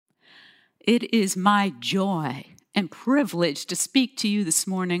It is my joy and privilege to speak to you this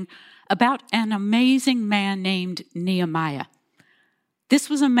morning about an amazing man named Nehemiah. This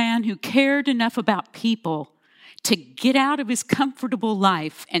was a man who cared enough about people to get out of his comfortable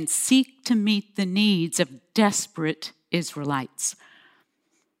life and seek to meet the needs of desperate Israelites.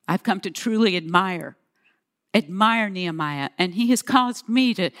 I've come to truly admire Nehemiah, and he has caused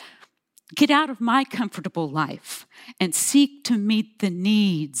me to get out of my comfortable life and seek to meet the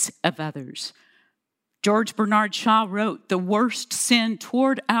needs of others. George Bernard Shaw wrote, "The worst sin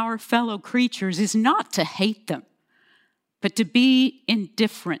toward our fellow creatures is not to hate them, but to be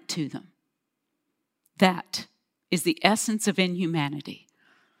indifferent to them." That is the essence of inhumanity.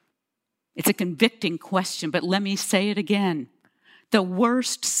 It's a convicting question, but let me say it again. The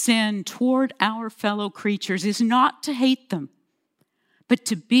worst sin toward our fellow creatures is not to hate them, but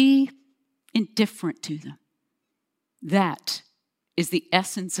to be indifferent to them. That is the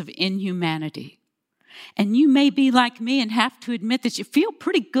essence of inhumanity. And you may be like me and have to admit that you feel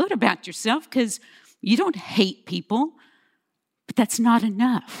pretty good about yourself because you don't hate people, but that's not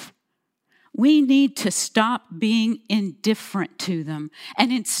enough. We need to stop being indifferent to them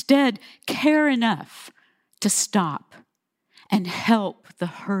and instead care enough to stop and help the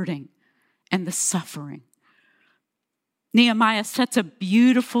hurting and the suffering. Nehemiah sets a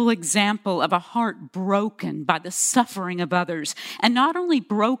beautiful example of a heart broken by the suffering of others, and not only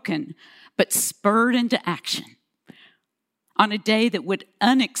broken, but spurred into action. On a day that would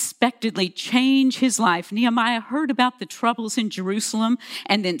unexpectedly change his life, Nehemiah heard about the troubles in Jerusalem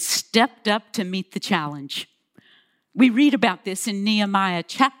and then stepped up to meet the challenge. We read about this in Nehemiah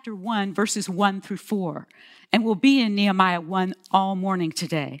chapter 1, verses 1 through 4, and we'll be in Nehemiah 1 all morning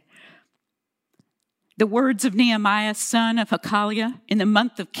today. The words of Nehemiah, son of Hakaliah, in the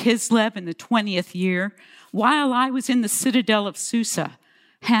month of Kislev in the 20th year, while I was in the citadel of Susa,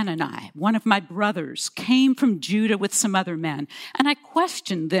 Hanani, one of my brothers, came from Judah with some other men, and I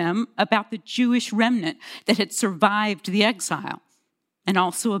questioned them about the Jewish remnant that had survived the exile, and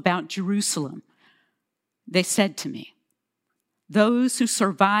also about Jerusalem. They said to me, "Those who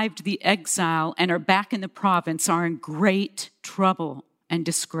survived the exile and are back in the province are in great trouble and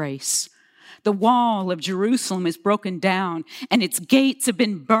disgrace. The wall of Jerusalem is broken down, and its gates have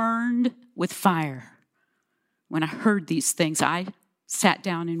been burned with fire." When I heard these things, I sat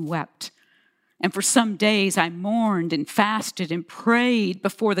down and wept. And for some days I mourned and fasted and prayed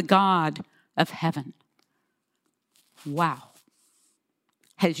before the God of heaven. Wow.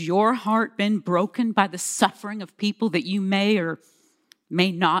 Has your heart been broken by the suffering of people that you may or may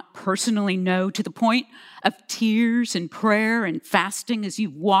not personally know, to the point of tears and prayer and fasting as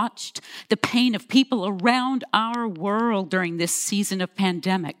you've watched the pain of people around our world during this season of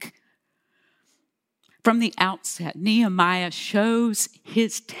pandemic? From the outset, Nehemiah shows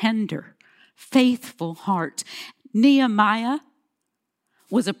his tender, faithful heart. Nehemiah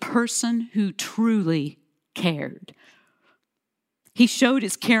was a person who truly cared. He showed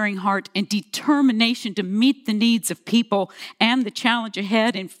his caring heart and determination to meet the needs of people and the challenge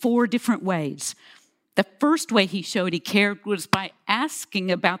ahead in 4 different ways. The first way he showed he cared was by asking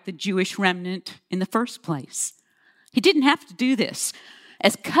about the Jewish remnant in the first place. He didn't have to do this.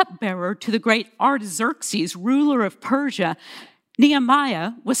 As cupbearer to the great Artaxerxes, ruler of Persia,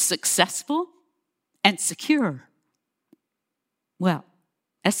 Nehemiah was successful and secure. Well,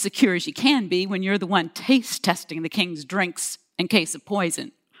 as secure as you can be when you're the one taste testing the king's drinks in case of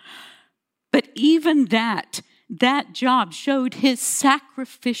poison. But even that job showed his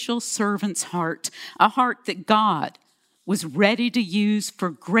sacrificial servant's heart, a heart that God was ready to use for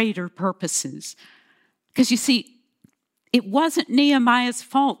greater purposes. Because you see, it wasn't Nehemiah's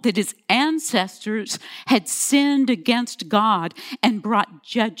fault that his ancestors had sinned against God and brought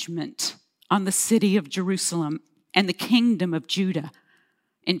judgment on the city of Jerusalem and the kingdom of Judah.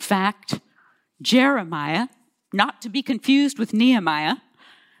 In fact, Jeremiah, not to be confused with Nehemiah,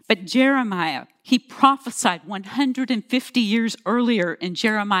 but Jeremiah, he prophesied 150 years earlier in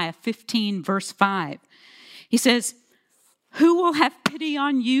Jeremiah 15, verse 5. He says, "Who will have pity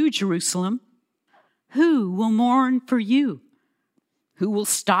on you, Jerusalem? Who will mourn for you? Who will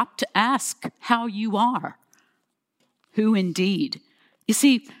stop to ask how you are?" Who indeed? You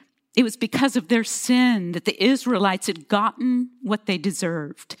see, it was because of their sin that the Israelites had gotten what they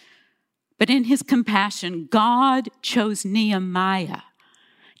deserved. But in his compassion, God chose Nehemiah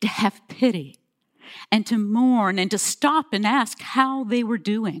to have pity and to mourn and to stop and ask how they were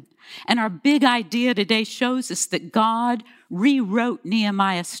doing. And our big idea today shows us that God rewrote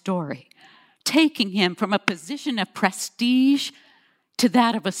Nehemiah's story, taking him from a position of prestige to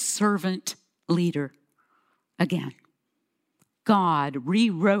that of a servant leader again. God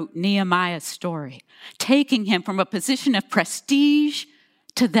rewrote Nehemiah's story, taking him from a position of prestige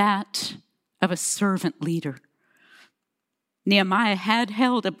to that of a servant leader. Nehemiah had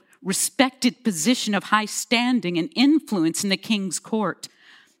held a respected position of high standing and influence in the king's court.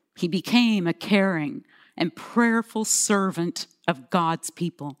 He became a caring and prayerful servant of God's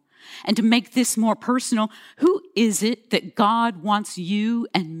people. And to make this more personal, who is it that God wants you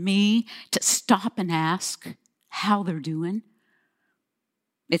and me to stop and ask how they're doing?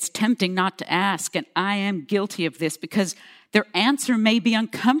 It's tempting not to ask, and I am guilty of this, because their answer may be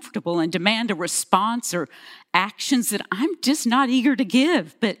uncomfortable and demand a response or actions that I'm just not eager to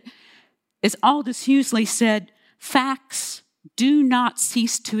give. But as Aldous Huxley said, facts do not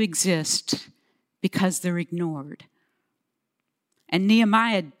cease to exist because they're ignored. And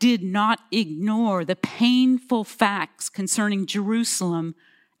Nehemiah did not ignore the painful facts concerning Jerusalem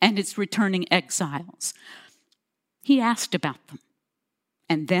and its returning exiles. He asked about them.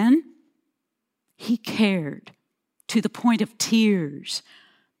 And then he cared to the point of tears.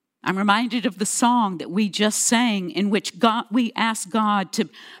 I'm reminded of the song that we just sang, in which we ask God to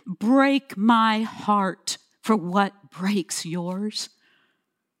break my heart for what breaks yours.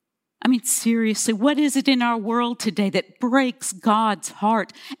 I mean, seriously, what is it in our world today that breaks God's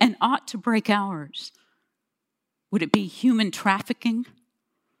heart and ought to break ours? Would it be human trafficking?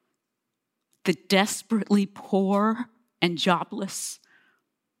 The desperately poor and jobless?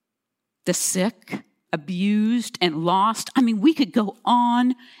 The sick, abused, and lost? I mean, we could go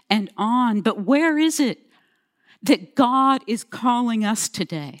on and on, but where is it that God is calling us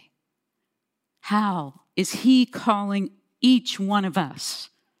today? How is he calling each one of us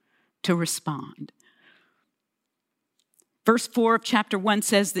to respond? Verse 4 of chapter 1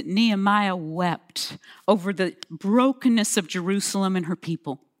 says that Nehemiah wept over the brokenness of Jerusalem and her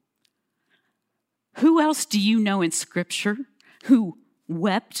people. Who else do you know in Scripture who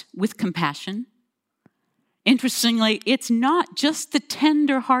wept with compassion? Interestingly, it's not just the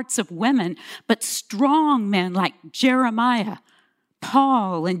tender hearts of women, but strong men like Jeremiah,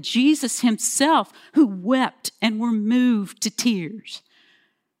 Paul, and Jesus himself who wept and were moved to tears.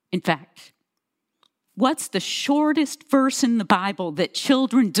 In fact, what's the shortest verse in the Bible that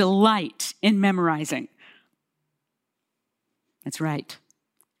children delight in memorizing? That's right.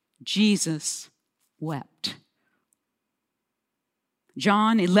 Jesus wept.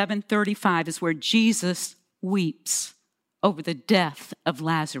 John 11:35 is where Jesus weeps over the death of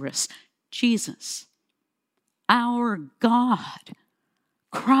Lazarus. Jesus, our God,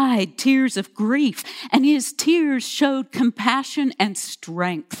 cried tears of grief, and his tears showed compassion and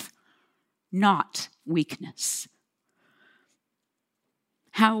strength, not weakness.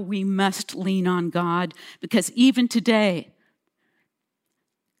 How we must lean on God, because even today,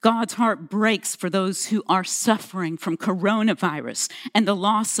 God's heart breaks for those who are suffering from coronavirus and the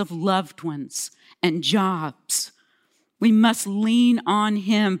loss of loved ones and jobs. We must lean on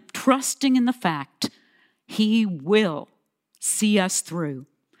him, trusting in the fact he will see us through.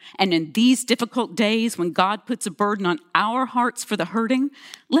 And in these difficult days, when God puts a burden on our hearts for the hurting,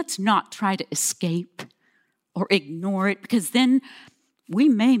 let's not try to escape or ignore it, because then we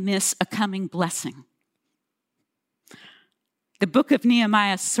may miss a coming blessing. The book of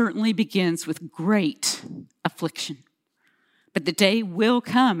Nehemiah certainly begins with great affliction. But the day will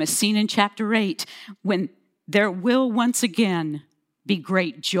come, as seen in chapter 8, when there will once again be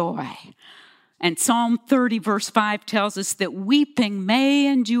great joy. And Psalm 30, verse 5 tells us that weeping may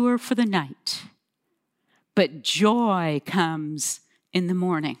endure for the night, but joy comes in the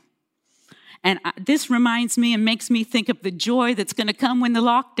morning. And this reminds me and makes me think of the joy that's going to come when the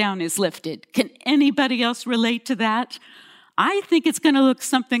lockdown is lifted. Can anybody else relate to that? I think it's going to look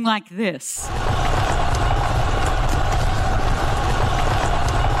something like this.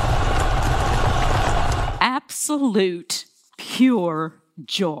 Absolute, pure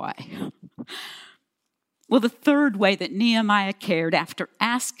joy. Well, the third way that Nehemiah cared after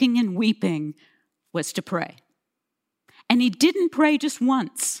asking and weeping was to pray. And he didn't pray just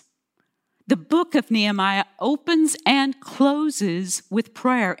once. The book of Nehemiah opens and closes with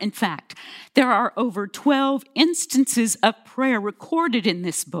prayer. In fact, there are over 12 instances of prayer recorded in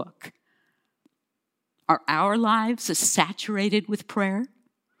this book. Are our lives saturated with prayer?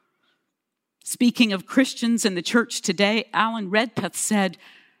 Speaking of Christians in the church today, Alan Redpath said,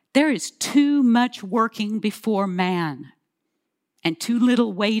 "There is too much working before man and too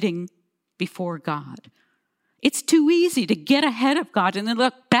little waiting before God." It's too easy to get ahead of God and then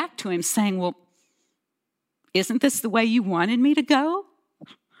look back to him saying, "Well, isn't this the way you wanted me to go?"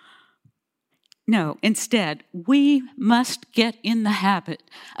 No, instead, we must get in the habit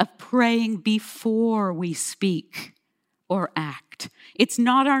of praying before we speak or act. It's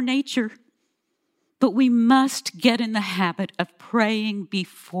not our nature, but we must get in the habit of praying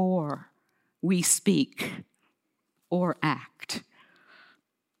before we speak or act.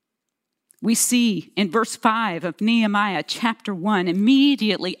 We see in verse 5 of Nehemiah chapter 1,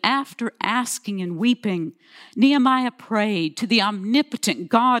 immediately after asking and weeping, Nehemiah prayed to the omnipotent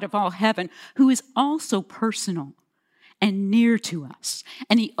God of all heaven, who is also personal and near to us.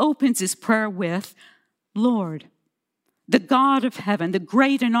 And he opens his prayer with, Lord, the God of heaven, the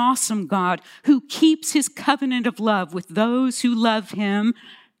great and awesome God, who keeps his covenant of love with those who love him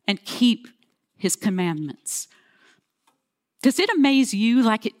and keep his commandments. Does it amaze you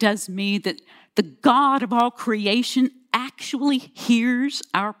like it does me that the God of all creation actually hears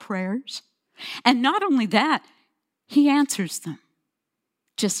our prayers? And not only that, he answers them.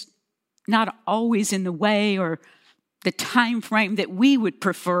 Just not always in the way or the time frame that we would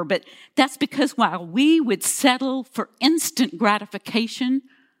prefer, but that's because while we would settle for instant gratification,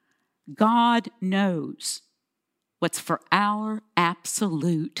 God knows what's for our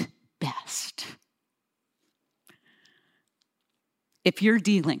absolute best. If you're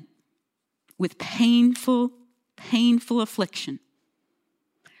dealing with painful affliction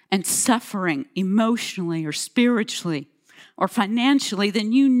and suffering emotionally or spiritually or financially,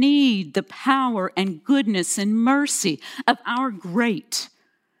 then you need the power and goodness and mercy of our great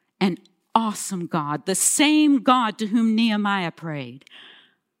and awesome God, the same God to whom Nehemiah prayed.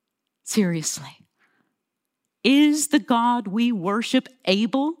 Seriously, is the God we worship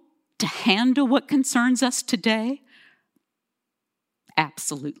able to handle what concerns us today?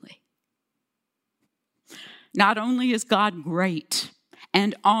 Absolutely. Not only is God great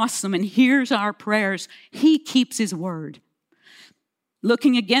and awesome and hears our prayers, he keeps his word.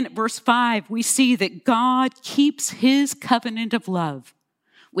 Looking again at verse 5, we see that God keeps his covenant of love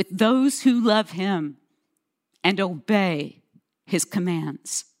with those who love him and obey his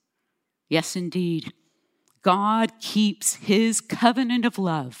commands. Yes, indeed, God keeps his covenant of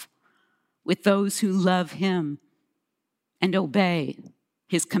love with those who love him and obey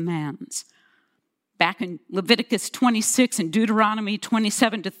his commands. Back in Leviticus 26 and Deuteronomy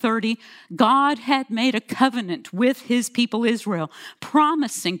 27-30, God had made a covenant with his people Israel,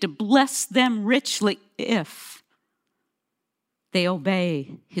 promising to bless them richly if they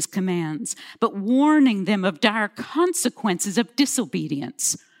obey his commands, but warning them of dire consequences of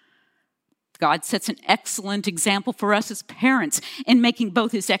disobedience. God sets an excellent example for us as parents in making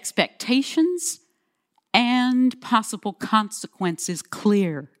both his expectations and possible consequences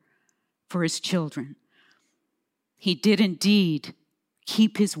clear for his children. He did indeed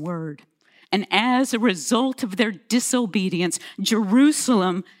keep his word. And as a result of their disobedience,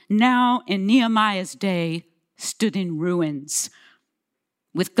 Jerusalem, now in Nehemiah's day, stood in ruins.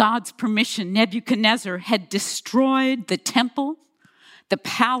 With God's permission, Nebuchadnezzar had destroyed the temple, the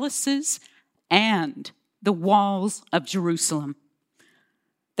palaces, and the walls of Jerusalem.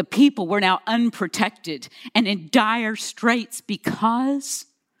 The people were now unprotected and in dire straits because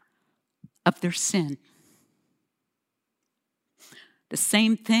of their sin. The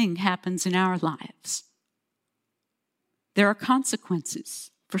same thing happens in our lives. There are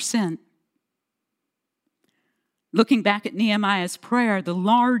consequences for sin. Looking back at Nehemiah's prayer, the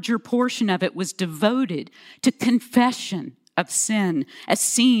larger portion of it was devoted to confession of sin, as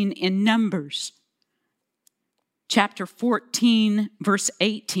seen in Numbers. Chapter 14, verse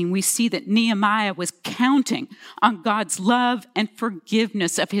 18, we see that Nehemiah was counting on God's love and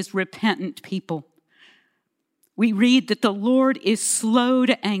forgiveness of his repentant people. We read that the Lord is slow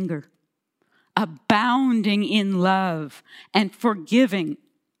to anger, abounding in love, and forgiving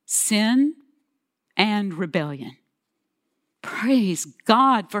sin and rebellion. Praise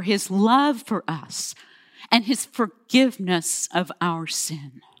God for his love for us and his forgiveness of our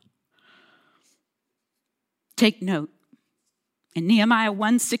sin. Take note in Nehemiah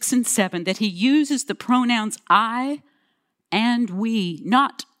 1, 6, and 7 that he uses the pronouns I and we,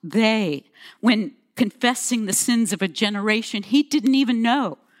 not they. When confessing the sins of a generation he didn't even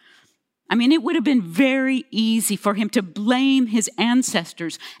know. It would have been very easy for him to blame his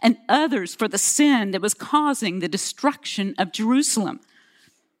ancestors and others for the sin that was causing the destruction of Jerusalem.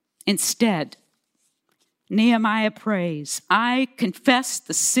 Instead, Nehemiah prays, I confess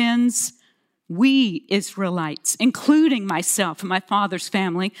the sins we Israelites, including myself and my father's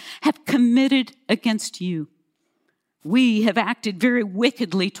family, have committed against you. We have acted very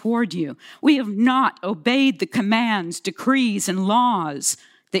wickedly toward you. We have not obeyed the commands, decrees, and laws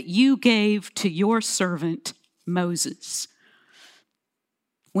that you gave to your servant Moses.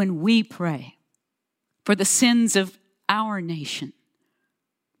 When we pray for the sins of our nation,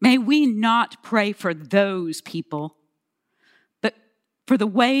 may we not pray for those people, for the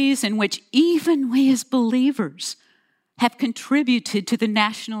ways in which even we as believers have contributed to the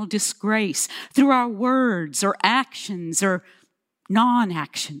national disgrace through our words or actions or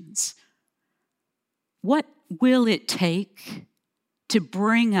non-actions. What will it take to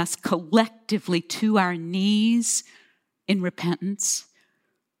bring us collectively to our knees in repentance?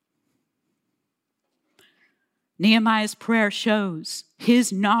 Nehemiah's prayer shows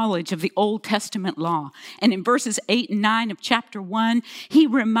his knowledge of the Old Testament law. And in verses 8 and 9 of chapter 1, he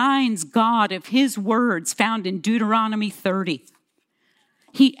reminds God of his words found in Deuteronomy 30.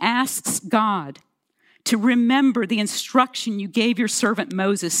 He asks God to remember the instruction you gave your servant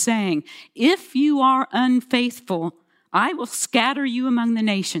Moses, saying, "If you are unfaithful, I will scatter you among the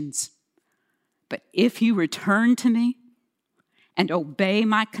nations. But if you return to me and obey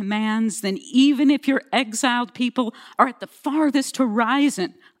my commands, then even if your exiled people are at the farthest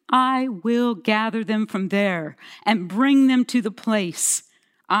horizon, I will gather them from there and bring them to the place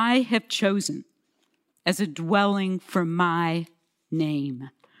I have chosen as a dwelling for my name."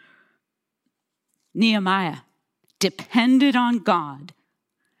 Nehemiah depended on God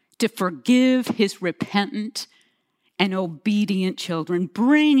to forgive his repentant and obedient children,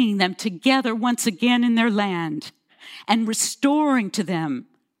 bringing them together once again in their land and restoring to them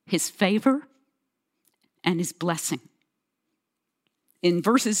his favor and his blessing. In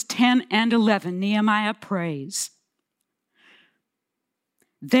verses 10 and 11, Nehemiah prays,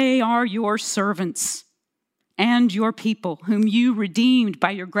 "They are your servants and your people, whom you redeemed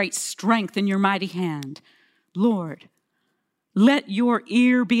by your great strength and your mighty hand. Lord, let your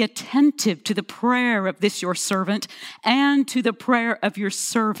ear be attentive to the prayer of this your servant and to the prayer of your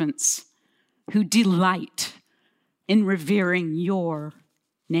servants who delight in revering your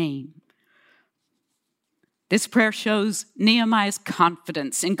name." This prayer shows Nehemiah's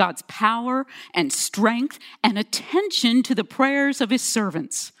confidence in God's power and strength and attention to the prayers of his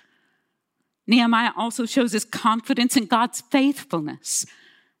servants. Nehemiah also shows his confidence in God's faithfulness.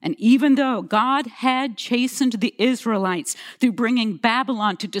 And even though God had chastened the Israelites through bringing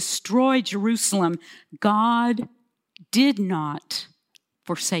Babylon to destroy Jerusalem, God did not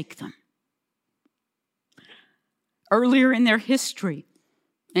forsake them. Earlier in their history,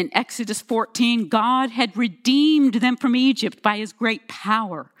 in Exodus 14, God had redeemed them from Egypt by his great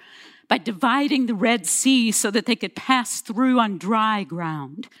power, by dividing the Red Sea so that they could pass through on dry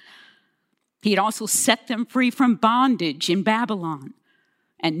ground. He had also set them free from bondage in Babylon.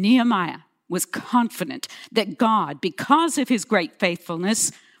 And Nehemiah was confident that God, because of his great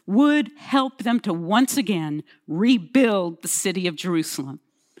faithfulness, would help them to once again rebuild the city of Jerusalem.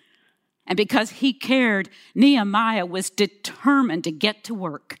 And because he cared, Nehemiah was determined to get to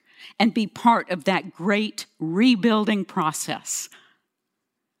work and be part of that great rebuilding process.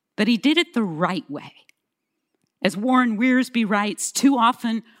 But he did it the right way. As Warren Wiersbe writes, too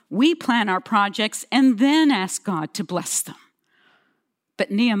often we plan our projects and then ask God to bless them.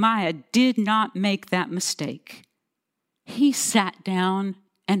 But Nehemiah did not make that mistake. He sat down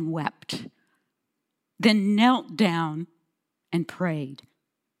and wept, then knelt down and prayed,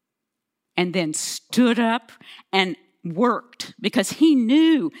 and then stood up and worked because he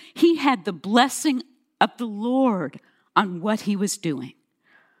knew he had the blessing of the Lord on what he was doing.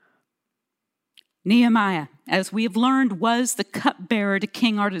 Nehemiah, as we have learned, was the cupbearer to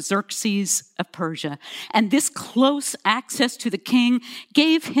King Artaxerxes of Persia. And this close access to the king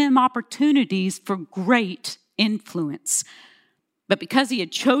gave him opportunities for great influence. But because he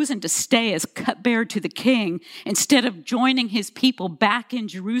had chosen to stay as cupbearer to the king, instead of joining his people back in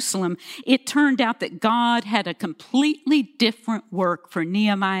Jerusalem, it turned out that God had a completely different work for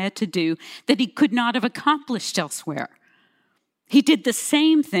Nehemiah to do that he could not have accomplished elsewhere. He did the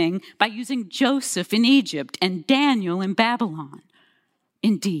same thing by using Joseph in Egypt and Daniel in Babylon.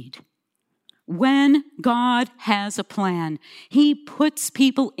 Indeed, when God has a plan, he puts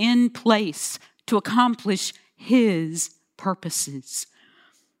people in place to accomplish his purposes.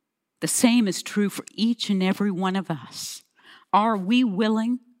 The same is true for each and every one of us. Are we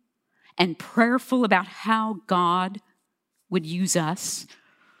willing and prayerful about how God would use us?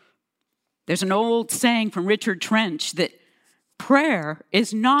 There's an old saying from Richard Trench that prayer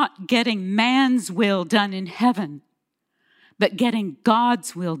is not getting man's will done in heaven, but getting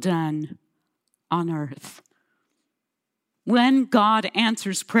God's will done on earth. When God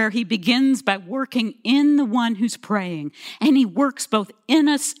answers prayer, he begins by working in the one who's praying, and he works both in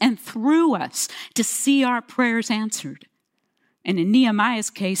us and through us to see our prayers answered. And in Nehemiah's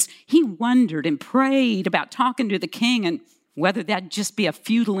case, he wondered and prayed about talking to the king and whether that'd just be a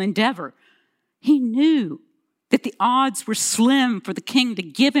futile endeavor. He knew that the odds were slim for the king to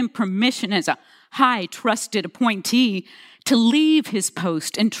give him permission as a high trusted appointee to leave his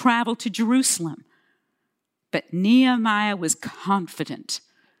post and travel to Jerusalem. But Nehemiah was confident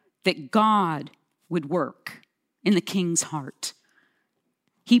that God would work in the king's heart.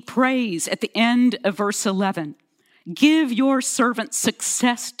 He prays at the end of verse 11, "Give your servant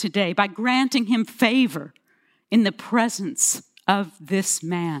success today by granting him favor in the presence of this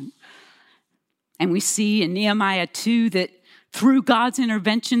man." And we see in Nehemiah 2 that through God's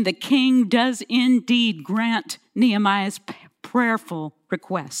intervention, the king does indeed grant Nehemiah's prayerful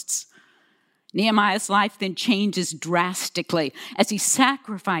requests. Nehemiah's life then changes drastically as he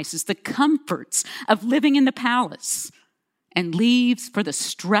sacrifices the comforts of living in the palace and leaves for the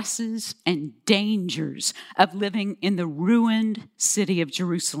stresses and dangers of living in the ruined city of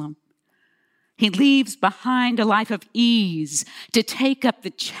Jerusalem. He leaves behind a life of ease to take up the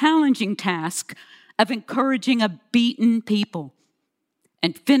challenging task of encouraging a beaten people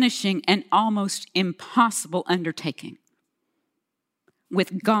and finishing an almost impossible undertaking.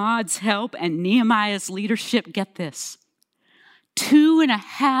 With God's help and Nehemiah's leadership, get this,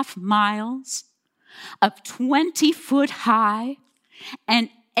 2.5 miles of 20-foot high and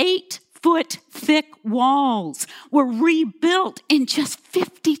 8-foot thick walls were rebuilt in just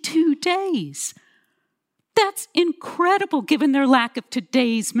 52 days. That's incredible given their lack of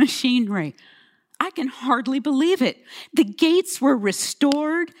today's machinery. I can hardly believe it. The gates were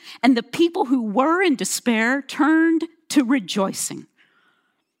restored, and the people who were in despair turned to rejoicing.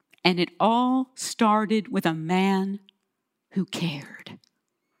 And it all started with a man who cared.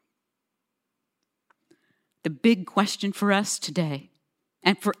 The big question for us today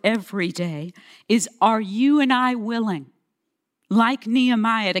and for every day is, are you and I willing, like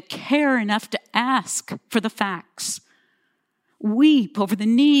Nehemiah, to care enough to ask for the facts, weep over the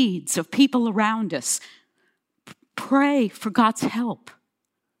needs of people around us, pray for God's help,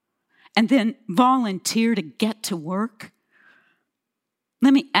 and then volunteer to get to work?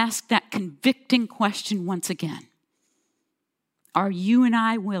 Let me ask that convicting question once again. Are you and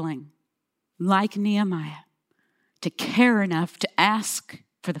I willing, like Nehemiah, to care enough to ask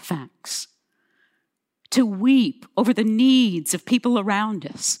for the facts, to weep over the needs of people around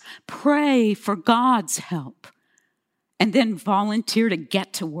us, pray for God's help, and then volunteer to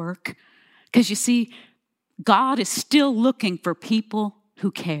get to work? Because you see, God is still looking for people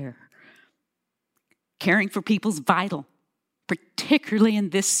who care. Caring for people's vital, particularly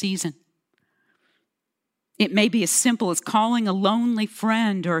in this season. It may be as simple as calling a lonely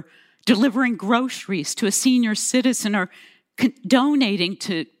friend or delivering groceries to a senior citizen or donating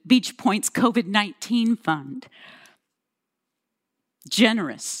to Beach Point's COVID-19 fund.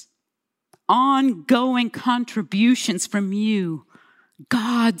 Generous, ongoing contributions from you,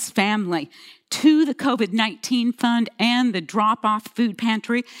 God's family, to the COVID-19 fund and the drop-off food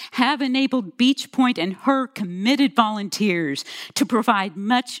pantry have enabled Beach Point and her committed volunteers to provide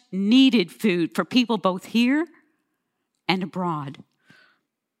much needed food for people both here and abroad.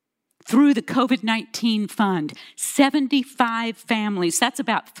 Through the COVID-19 fund, 75 families, that's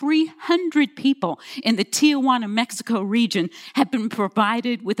about 300 people in the Tijuana, Mexico region, have been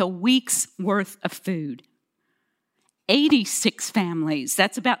provided with a week's worth of food. 86 families,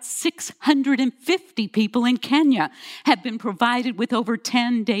 that's about 650 people in Kenya, have been provided with over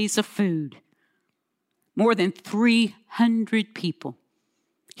 10 days of food. More than 300 people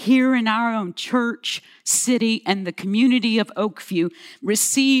here in our own church, city, and the community of Oakview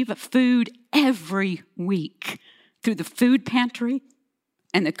receive food every week through the food pantry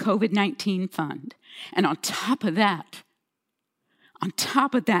and the COVID-19 fund. And on top of that,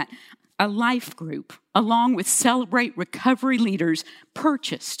 a life group, along with Celebrate Recovery leaders,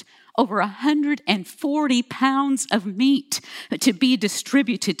 purchased over 140 pounds of meat to be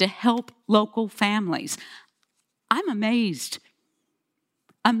distributed to help local families. I'm amazed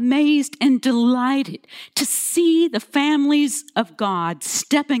and delighted to see the families of God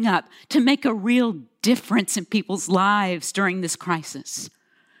stepping up to make a real difference in people's lives during this crisis.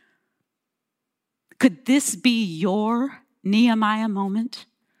 Could this be your Nehemiah moment?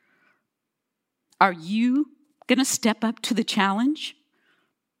 Are you going to step up to the challenge?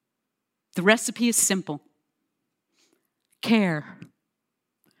 The recipe is simple. Care.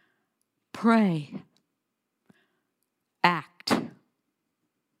 Pray. Act.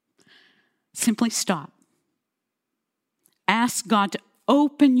 Simply stop. Ask God to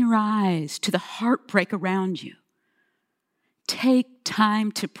open your eyes to the heartbreak around you. Take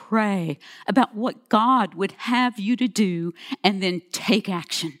time to pray about what God would have you to do, and then take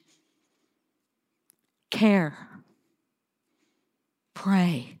action. Care.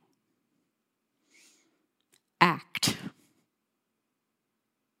 Pray. Act.